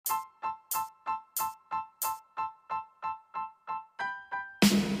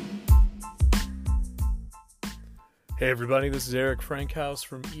Hey everybody, this is Eric Frankhouse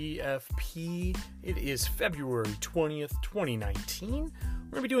from EFP. It is February 20th, 2019. We're going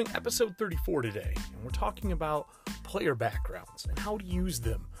to be doing episode 34 today, and we're talking about player backgrounds and how to use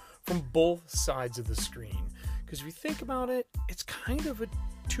them from both sides of the screen. Because if you think about it, it's kind of a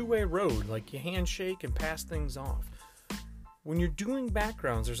two-way road, like you handshake and pass things off. When you're doing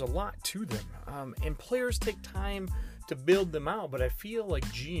backgrounds, there's a lot to them, and players take time to build them out, but I feel like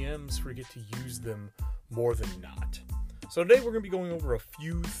GMs forget to use them more than not. So today we're going to be going over a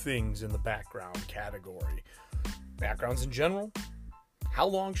few things in the background category. Backgrounds in general, how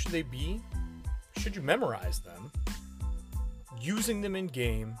long should they be? Should you memorize them? Using them in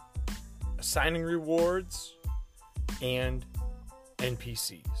game, assigning rewards, and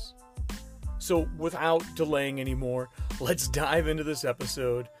NPCs. So without delaying anymore, let's dive into this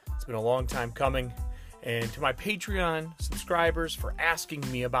episode. It's been a long time coming. And to my Patreon subscribers for asking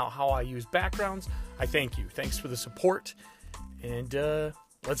me about how I use backgrounds, I thank you. Thanks for the support. And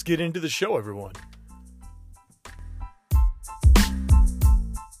let's get into the show, everyone.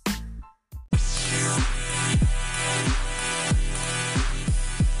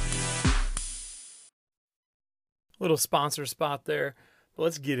 Little sponsor spot there. But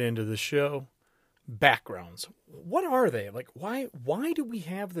let's get into the show. Backgrounds. What are they? Like, why do we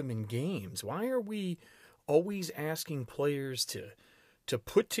have them in games? Why are we always asking players to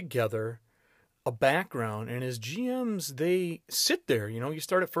put together a background? And as GMs, they sit there. You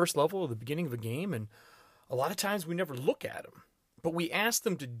start at first level at the beginning of a game, and a lot of times we never look at them. But we ask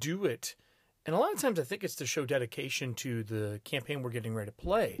them to do it. And a lot of times I think it's to show dedication to the campaign we're getting ready to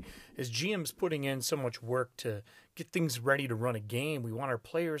play. As GMs putting in so much work to get things ready to run a game, we want our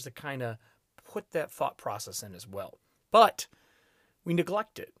players to kind of put that thought process in as well. But we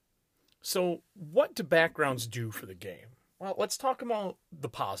neglect it. So what do backgrounds do for the game? Well, let's talk about the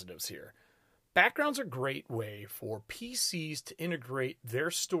positives here. Backgrounds are a great way for PCs to integrate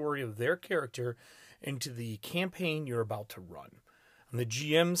their story of their character into the campaign you're about to run. On the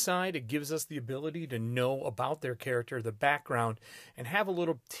GM side, it gives us the ability to know about their character, the background, and have a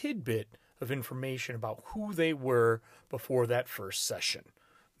little tidbit of information about who they were before that first session.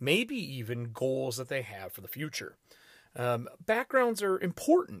 Maybe even goals that they have for the future. Backgrounds are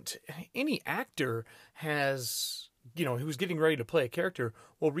important. Any actor has, who's getting ready to play a character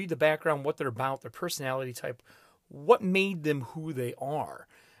will read the background, what they're about, their personality type, what made them who they are.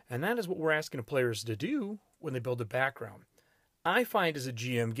 And that is what we're asking the players to do when they build a background. I find as a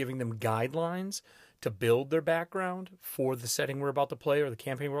GM, giving them guidelines to build their background for the setting we're about to play or the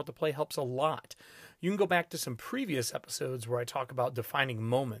campaign we're about to play helps a lot. You can go back to some previous episodes where I talk about defining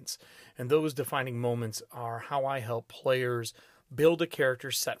moments. And those defining moments are how I help players build a character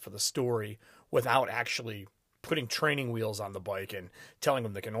set for the story without actually putting training wheels on the bike and telling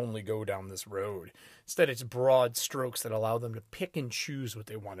them they can only go down this road. Instead, it's broad strokes that allow them to pick and choose what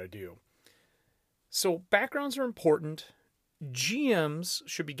they want to do. So backgrounds are important. GMs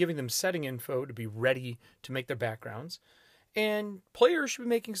should be giving them setting info to be ready to make their backgrounds. And players should be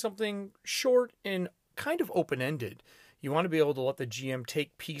making something short and kind of open-ended. You want to be able to let the GM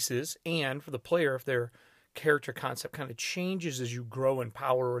take pieces, and for the player, if their character concept kind of changes as you grow in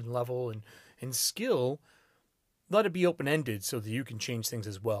power and level and skill, let it be open-ended so that you can change things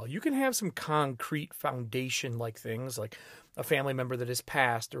as well. You can have some concrete foundation-like things, like a family member that has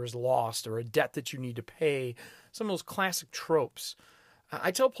passed or is lost or a debt that you need to pay, some of those classic tropes.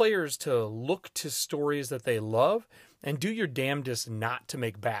 I tell players to look to stories that they love and do your damnedest not to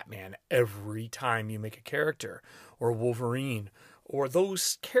make Batman every time you make a character, or Wolverine, or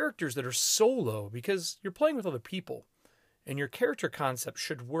those characters that are solo, because you're playing with other people, and your character concept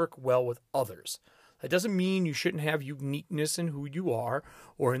should work well with others. That doesn't mean you shouldn't have uniqueness in who you are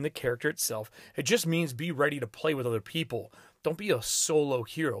or in the character itself. It just means be ready to play with other people. Don't be a solo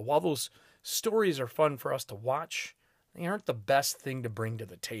hero. While those stories are fun for us to watch, they aren't the best thing to bring to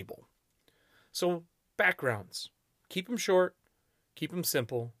the table. So, backgrounds. Keep them short, keep them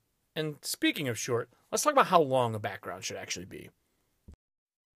simple. And speaking of short, let's talk about how long a background should actually be.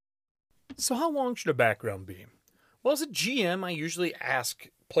 So how long should a background be? Well, as a GM, I usually ask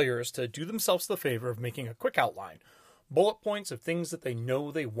players to do themselves the favor of making a quick outline. Bullet points of things that they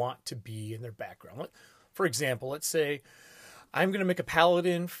know they want to be in their background. For example, let's say I'm going to make a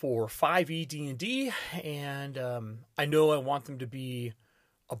paladin for 5e D&D, and I know I want them to be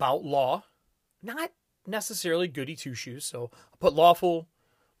about law, not necessarily goody two-shoes. So I'll put lawful,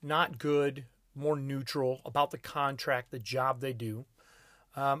 not good, more neutral, about the contract, the job they do.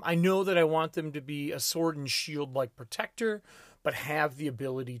 I know that I want them to be a sword and shield like protector, but have the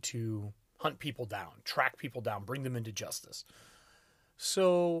ability to hunt people down, track people down, bring them into justice.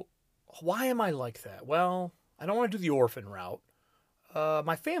 So why am I like that? Well, I don't want to do the orphan route.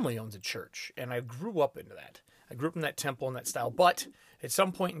 My family owns a church, and I grew up into that. I grew up in that temple and that style. But at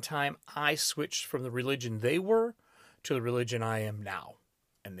some point in time, I switched from the religion they were to the religion I am now,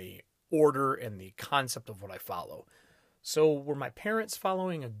 and the order and the concept of what I follow. So were my parents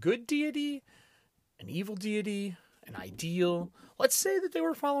following a good deity, an evil deity, an ideal? Let's say that they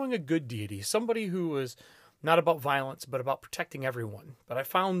were following a good deity, somebody who was not about violence, but about protecting everyone. But I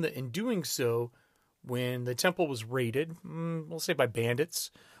found that in doing so, when the temple was raided, we'll say by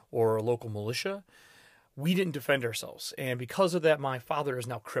bandits or a local militia, we didn't defend ourselves. And because of that, my father is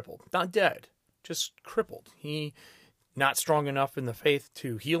now crippled. Not dead, just crippled. He not strong enough in the faith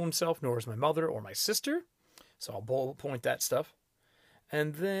to heal himself, nor is my mother or my sister. So I'll bullet point that stuff.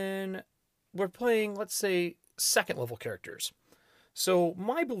 And then we're playing, let's say, second level characters. So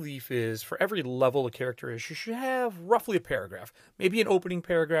my belief is for every level a character is, you should have roughly a paragraph, maybe an opening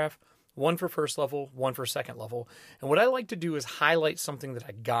paragraph, one for first level, one for second level. And what I like to do is highlight something that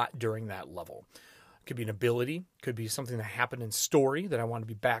I got during that level. It could be an ability, could be something that happened in story that I want to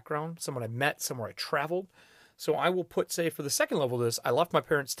be background, someone I met, somewhere I traveled. So I will put, say, for the second level of this, I left my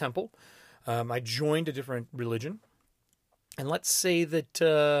parents' temple. I joined a different religion. And let's say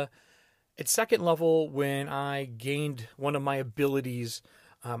that at second level, when I gained one of my abilities,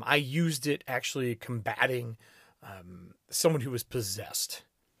 I used it actually combating someone who was possessed.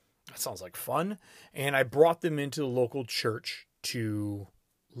 That sounds like fun. And I brought them into the local church to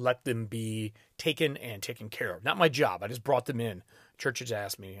let them be taken and taken care of. Not my job. I just brought them in. Church had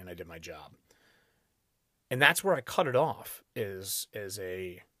asked me, and I did my job. And that's where I cut it off, is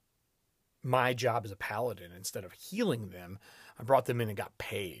my job as a paladin. Instead of healing them, I brought them in and got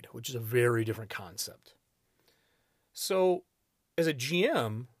paid, which is a very different concept. So as a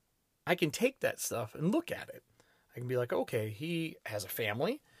GM, I can take that stuff and look at it. I can be like, okay, he has a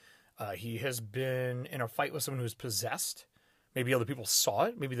family. He has been in a fight with someone who's possessed. Maybe other people saw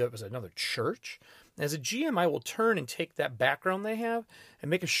it. Maybe that was another church. As a GM, I will turn and take that background they have and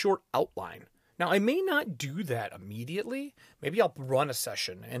make a short outline. Now, I may not do that immediately. Maybe I'll run a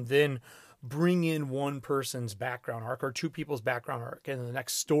session and then bring in one person's background arc or two people's background arc in the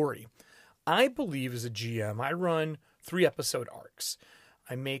next story. I believe as a GM, I run 3-episode arcs.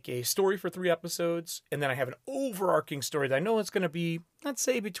 I make a story for 3 episodes, and then I have an overarching story that I know it's going to be, let's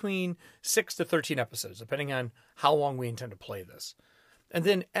say, between 6 to 13 episodes, depending on how long we intend to play this. And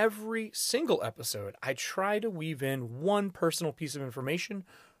then every single episode, I try to weave in one personal piece of information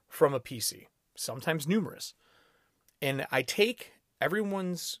from a PC, sometimes numerous. And I take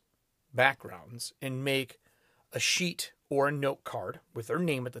everyone's backgrounds and make a sheet or a note card with their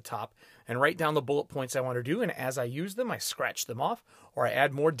name at the top and write down the bullet points I want to do. And as I use them, I scratch them off, or I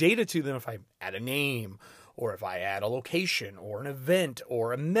add more data to them if I add a name, or if I add a location or an event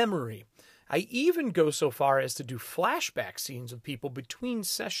or a memory. I even go so far as to do flashback scenes with people between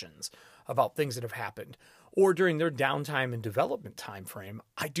sessions about things that have happened, or during their downtime and development time frame,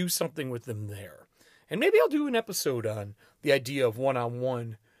 I do something with them there. And maybe I'll do an episode on the idea of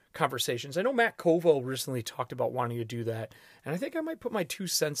one-on-one conversations. I know Matt Koval recently talked about wanting to do that, and I think I might put my 2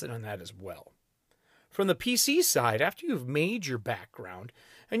 cents in on that as well. From the PC side, after you've made your background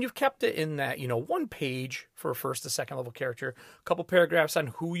and you've kept it in that, 1 page for a first to second level character, a couple paragraphs on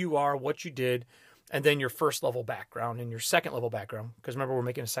who you are, what you did, and then your first level background and your second level background, because remember we're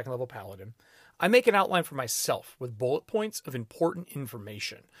making a second level paladin, I make an outline for myself with bullet points of important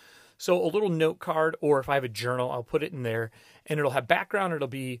information. So a little note card, or if I have a journal, I'll put it in there, and it'll have background. It'll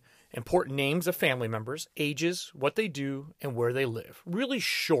be important names of family members, ages, what they do, and where they live. Really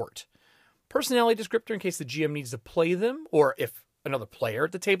short. Personality descriptor in case the GM needs to play them, or if another player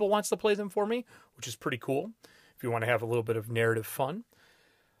at the table wants to play them for me, which is pretty cool if you want to have a little bit of narrative fun.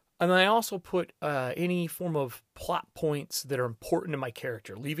 And then I also put any form of plot points that are important to my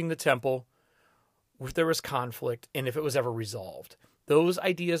character, leaving the temple, if there was conflict, and if it was ever resolved. Those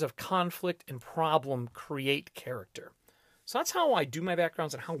ideas of conflict and problem create character. So that's how I do my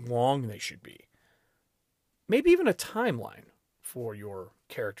backgrounds and how long they should be. Maybe even a timeline for your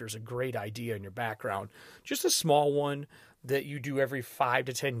character is a great idea in your background. Just a small one that you do every 5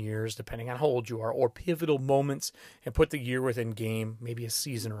 to 10 years, depending on how old you are, or pivotal moments, and put the year within game, maybe a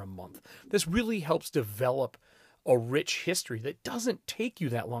season or a month. This really helps develop a rich history that doesn't take you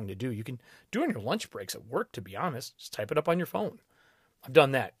that long to do. You can do it on your lunch breaks at work, to be honest. Just type it up on your phone. I've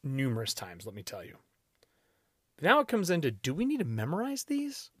done that numerous times, let me tell you. But now it comes into, do we need to memorize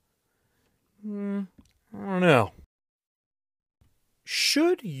these? I don't know.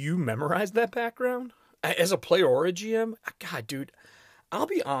 Should you memorize that background? As a player or a GM? God, dude, I'll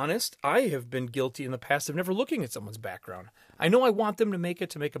be honest, I have been guilty in the past of never looking at someone's background. I know I want them to make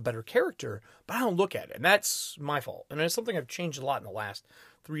a better character, but I don't look at it, and that's my fault. And it's something I've changed a lot in the last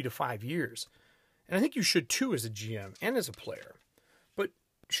 3 to 5 years. And I think you should too as a GM and as a player. But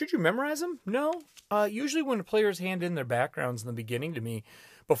should you memorize them? No. Usually when players hand in their backgrounds in the beginning to me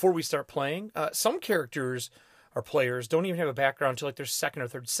before we start playing, some characters or players don't even have a background until like their second or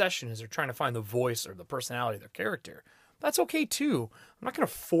third session as they're trying to find the voice or the personality of their character. That's okay too. I'm not going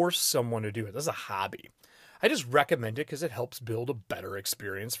to force someone to do it. That's a hobby. I just recommend it because it helps build a better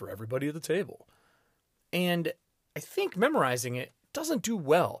experience for everybody at the table. And I think memorizing it doesn't do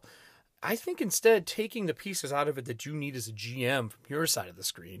well. I think instead taking the pieces out of it that you need as a GM from your side of the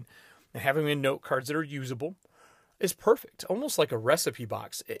screen and having them in note cards that are usable is perfect. Almost like a recipe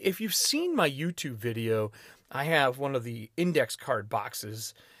box. If you've seen my YouTube video, I have one of the index card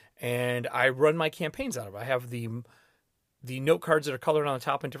boxes and I run my campaigns out of it. I have the note cards that are colored on the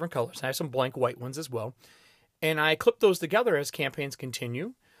top in different colors. I have some blank white ones as well. And I clip those together as campaigns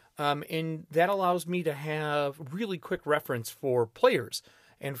continue. And that allows me to have really quick reference for players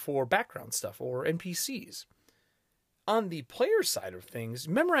and for background stuff or NPCs. On the player side of things,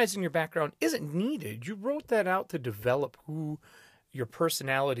 memorizing your background isn't needed. You wrote that out to develop who your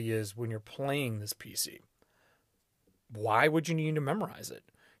personality is when you're playing this PC. Why would you need to memorize it?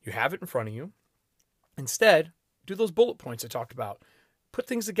 You have it in front of you. Instead, do those bullet points I talked about. Put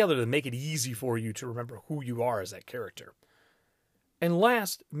things together to make it easy for you to remember who you are as that character. And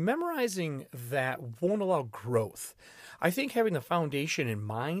last, memorizing that won't allow growth. I think having the foundation in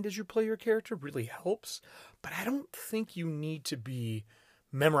mind as you play your character really helps, but I don't think you need to be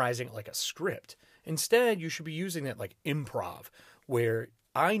memorizing it like a script. Instead, you should be using that like improv, where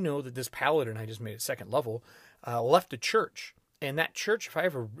I know that this paladin I just made at second level left a church. And that church, if I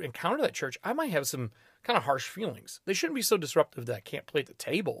ever encounter that church, I might have some kind of harsh feelings. They shouldn't be so disruptive that I can't play at the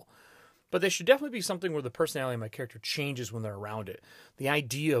table. But they should definitely be something where the personality of my character changes when they're around it. The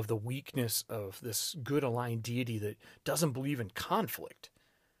idea of the weakness of this good aligned deity that doesn't believe in conflict.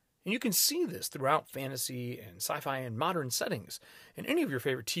 And you can see this throughout fantasy and sci-fi and modern settings in any of your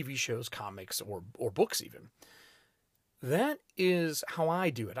favorite TV shows, comics, or books even. That is how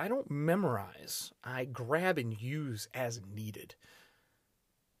I do it. I don't memorize. I grab and use as needed.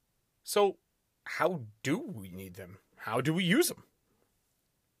 So, how do we need them? How do we use them?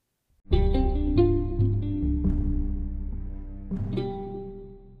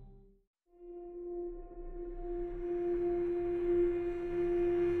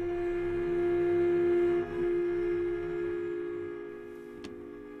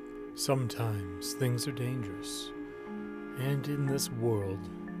 Sometimes things are dangerous, and in this world,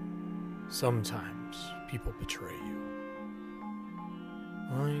 sometimes people betray you.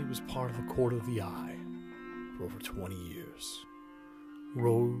 I was part of the Court of the Eye for over 20 years.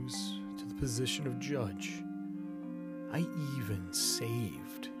 Rose to the position of judge. I even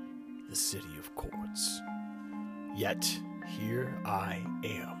saved the city of courts. Yet here I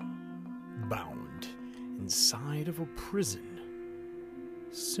am, bound inside of a prison,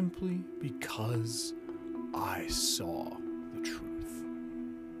 simply because I saw the truth.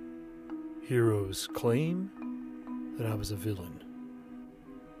 Heroes claim that I was a villain,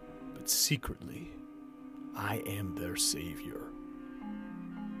 but secretly I am their savior.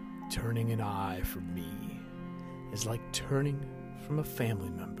 Turning an eye from me is like turning from a family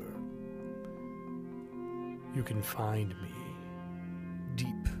member. You can find me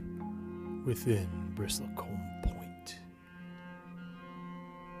deep within Bristlecombe Point,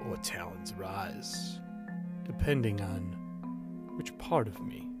 or Talon's Rise, depending on which part of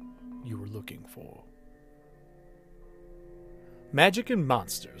me you were looking for. Magic and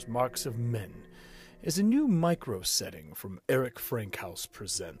Monsters, Marks of Men is a new micro setting from Eric Frankhouse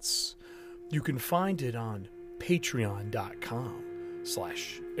Presents. You can find it on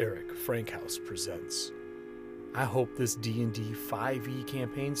patreon.com/Eric Frankhouse Presents. I hope this D&D 5e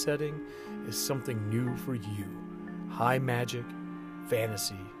campaign setting is something new for you. High magic,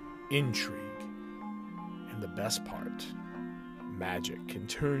 fantasy, intrigue, and the best part, magic can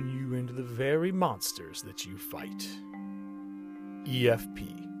turn you into the very monsters that you fight. EFP,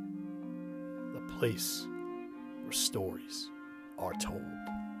 the place where stories are told.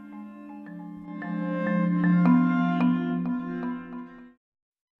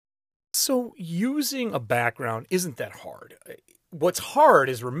 So using a background isn't that hard. What's hard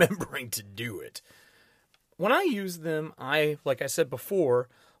is remembering to do it. When I use them, like I said before,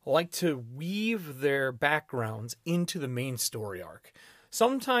 like to weave their backgrounds into the main story arc.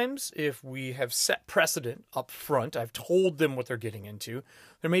 Sometimes, if we have set precedent up front, I've told them what they're getting into,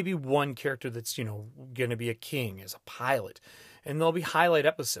 there may be one character that's, going to be a king as a pilot, and there'll be highlight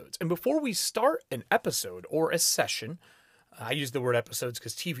episodes. And before we start an episode or a session, I use the word episodes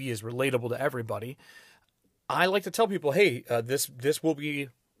because TV is relatable to everybody. I like to tell people, hey, this will be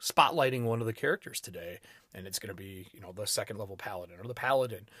spotlighting one of the characters today, and it's going to be, the second level paladin or the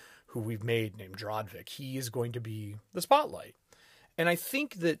paladin who we've made named Drodvik. He is going to be the spotlight. And I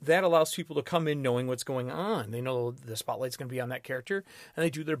think that allows people to come in knowing what's going on. They know the spotlight's going to be on that character, and they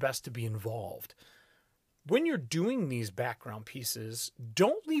do their best to be involved. When you're doing these background pieces,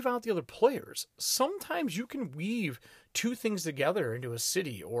 don't leave out the other players. Sometimes you can weave two things together into a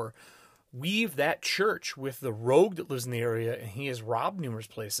city, or weave that church with the rogue that lives in the area and he has robbed numerous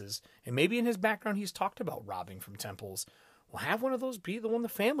places. And maybe in his background he's talked about robbing from temples. Well, have one of those be the one the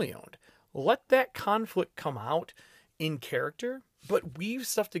family owned. Let that conflict come out in character, but weave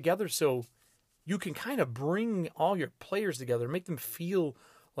stuff together so you can kind of bring all your players together, make them feel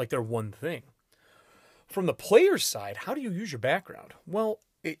like they're one thing. From the player's side, how do you use your background? Well,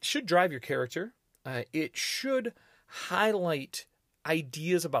 it should drive your character. It should highlight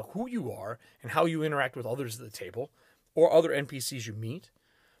ideas about who you are and how you interact with others at the table or other NPCs you meet.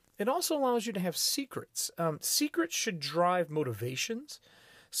 It also allows you to have secrets. Secrets should drive motivations.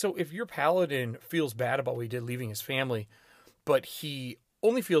 So if your paladin feels bad about what he did leaving his family, but he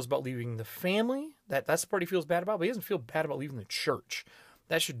only feels about leaving the family, that's the part he feels bad about, but he doesn't feel bad about leaving the church.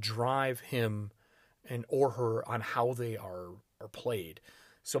 That should drive him and or her on how they are played.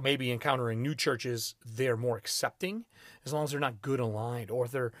 So maybe encountering new churches, they're more accepting as long as they're not good aligned, or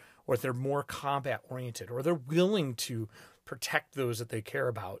if they're more combat oriented, or they're willing to protect those that they care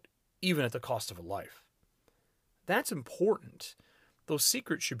about, even at the cost of a life. That's important. Those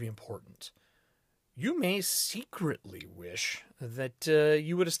secrets should be important. You may secretly wish that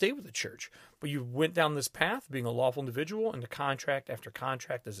you would have stayed with the church, but you went down this path being a lawful individual, and the contract after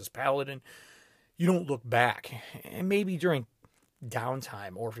contract as this paladin, you don't look back. And maybe during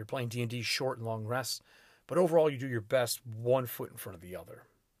downtime, or if you're playing D&D, short and long rests, but overall you do your best one foot in front of the other.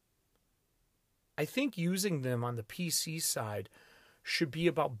 I think using them on the PC side should be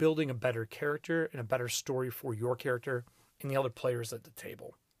about building a better character and a better story for your character and the other players at the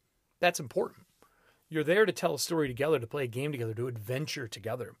table. That's important. You're there to tell a story together, to play a game together, to adventure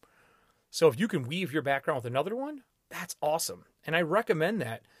together. So if you can weave your background with another one, that's awesome. And I recommend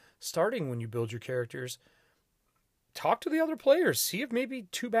that starting when you build your characters. Talk to the other players. See if maybe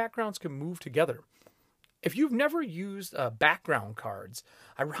two backgrounds can move together. If you've never used background cards,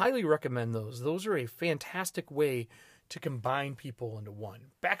 I highly recommend those. Those are a fantastic way to combine people into one.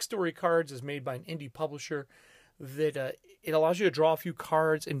 Backstory Cards is made by an indie publisher that it allows you to draw a few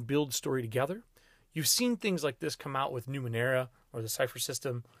cards and build story together. You've seen things like this come out with Numenera or the Cypher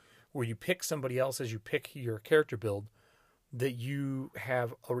system, where you pick somebody else as you pick your character build, that you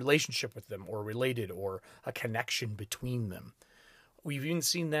have a relationship with them or related or a connection between them. We've even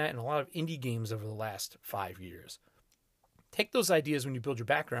seen that in a lot of indie games over the last 5 years. Take those ideas when you build your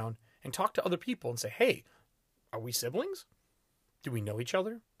background and talk to other people and say, hey, are we siblings? Do we know each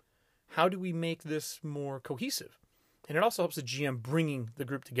other? How do we make this more cohesive? And it also helps the GM bringing the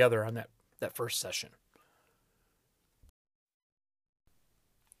group together on that first session.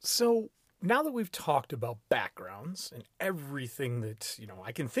 So now that we've talked about backgrounds and everything that,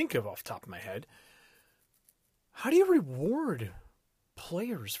 I can think of off the top of my head, how do you reward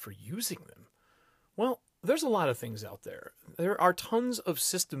players for using them? Well, there's a lot of things out there. There are tons of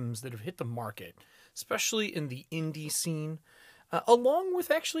systems that have hit the market, especially in the indie scene, along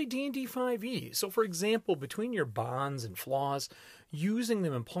with actually D&D 5e. So for example, between your bonds and flaws, using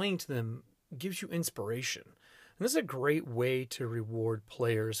them and playing to them gives you inspiration. And this is a great way to reward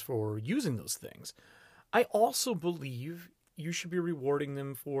players for using those things. I also believe you should be rewarding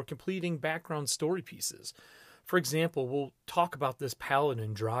them for completing background story pieces. For example, we'll talk about this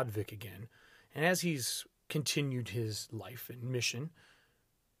paladin Drodvik again. And as he's continued his life and mission,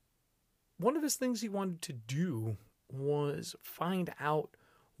 one of his things he wanted to do was find out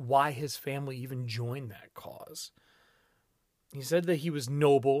why his family even joined that cause. He said that he was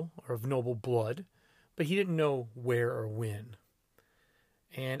noble or of noble blood, but he didn't know where or when.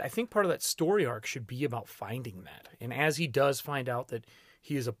 And I think part of that story arc should be about finding that. And as he does find out that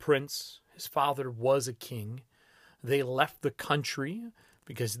he is a prince, his father was a king, they left the country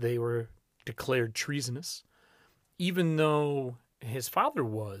because they were declared treasonous. Even though his father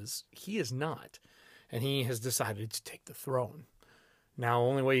was, he is not. And he has decided to take the throne. Now, the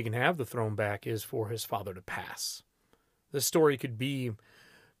only way you can have the throne back is for his father to pass. The story could be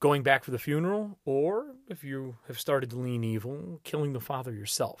going back for the funeral, or if you have started to lean evil, killing the father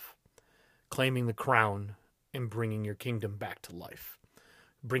yourself, claiming the crown and bringing your kingdom back to life,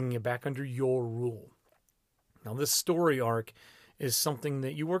 bringing it back under your rule. Now, this story arc is something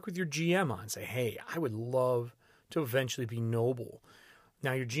that you work with your GM on. Say, hey, I would love to eventually be noble.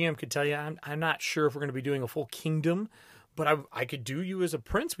 Now, your GM could tell you, I'm not sure if we're going to be doing a full kingdom, but I could do you as a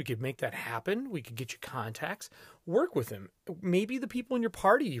prince. We could make that happen. We could get you contacts. Work with him. Maybe the people in your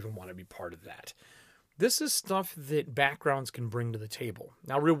party even want to be part of that. This is stuff that backgrounds can bring to the table.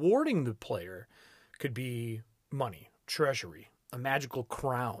 Now, rewarding the player could be money, treasury, a magical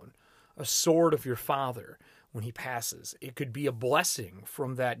crown, a sword of your father when he passes. It could be a blessing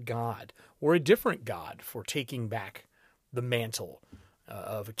from that god or a different god for taking back the mantle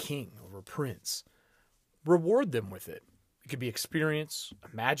of a king or a prince. Reward them with it. It could be experience,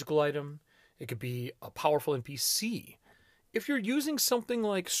 a magical item. It could be a powerful NPC. If you're using something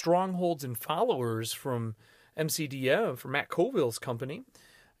like Strongholds and Followers from MCDM, from Matt Colville's company,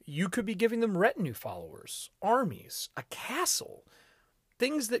 you could be giving them retinue followers, armies, a castle,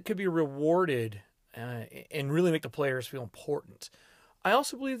 things that could be rewarded and really make the players feel important. I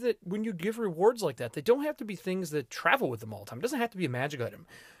also believe that when you give rewards like that, they don't have to be things that travel with them all the time. It doesn't have to be a magic item.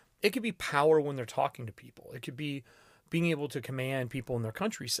 It could be power when they're talking to people. It could be being able to command people in their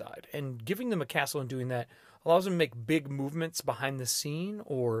countryside. And giving them a castle and doing that allows them to make big movements behind the scene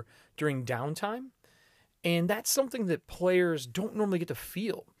or during downtime. And that's something that players don't normally get to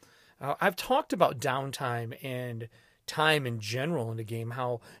feel. I've talked about downtime and time in general in the game,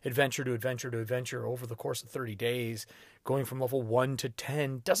 how adventure to adventure to adventure over the course of 30 days, going from level 1 to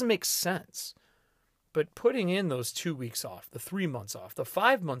 10 doesn't make sense. But putting in those 2 weeks off, the 3 months off, the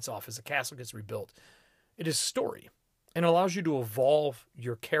 5 months off as the castle gets rebuilt, it is story and allows you to evolve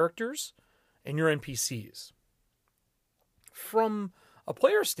your characters and your NPCs. From a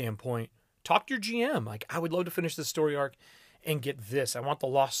player standpoint, talk to your GM. Like, I would love to finish this story arc and get this. I want the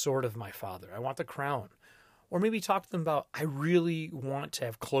lost sword of my father. I want the crown. Or maybe talk to them about, I really want to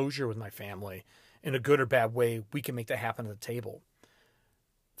have closure with my family in a good or bad way. We can make that happen at the table.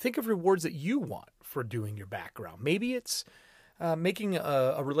 Think of rewards that you want for doing your background. Maybe it's making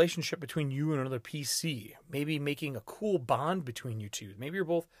a relationship between you and another PC. Maybe making a cool bond between you two. Maybe you're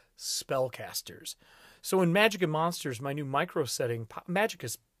both spellcasters. So in Magic and Monsters, my new micro setting, magic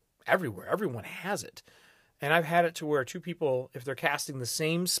is everywhere. Everyone has it. And I've had it to where two people, if they're casting the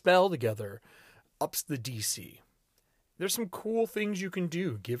same spell together, ups the DC. There's some cool things you can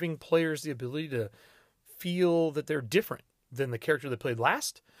do, giving players the ability to feel that they're different than the character they played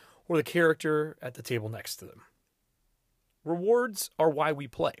last or the character at the table next to them. Rewards are why we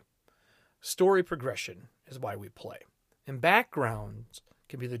play. Story progression is why we play. And backgrounds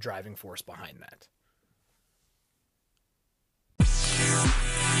can be the driving force behind that.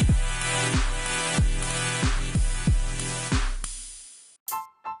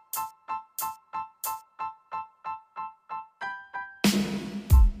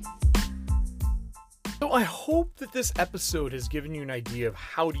 So I hope that this episode has given you an idea of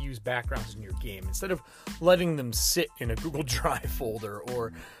how to use backgrounds in your game instead of letting them sit in a Google Drive folder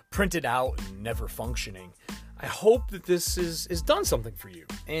or printed out and never functioning. I hope that this has done something for you.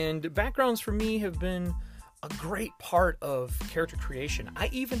 And backgrounds for me have been a great part of character creation. I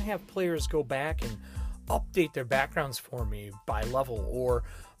even have players go back and update their backgrounds for me by level or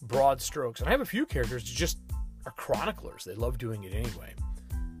broad strokes. And I have a few characters that just are chroniclers. They love doing it anyway.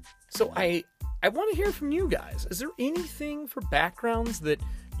 So I want to hear from you guys. Is there anything for backgrounds that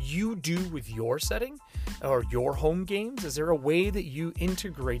you do with your setting or your home games? Is there a way that you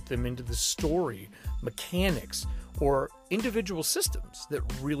integrate them into the story, mechanics, or individual systems that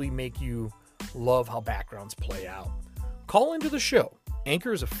really make you love how backgrounds play out? Call into the show.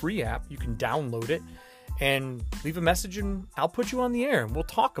 Anchor is a free app. You can download it and leave a message and I'll put you on the air and we'll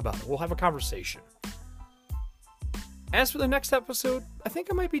talk about it. We'll have a conversation. As for the next episode, I think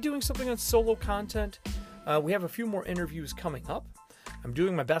I might be doing something on solo content. We have a few more interviews coming up. I'm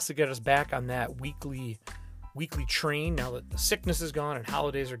doing my best to get us back on that weekly train now that the sickness is gone and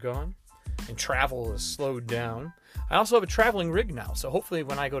holidays are gone and travel is slowed down. I also have a traveling rig now, so hopefully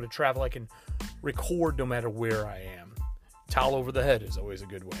when I go to travel I can record no matter where I am. Towel over the head is always a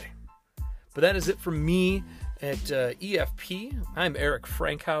good way. But that is it from me at EFP. I'm Eric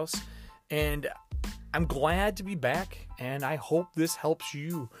Frankhouse, and I'm glad to be back, and I hope this helps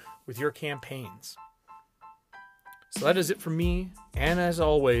you with your campaigns. So that is it for me, and as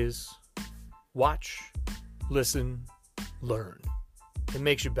always, watch, listen, learn. It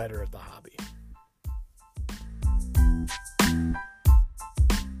makes you better at the hobby.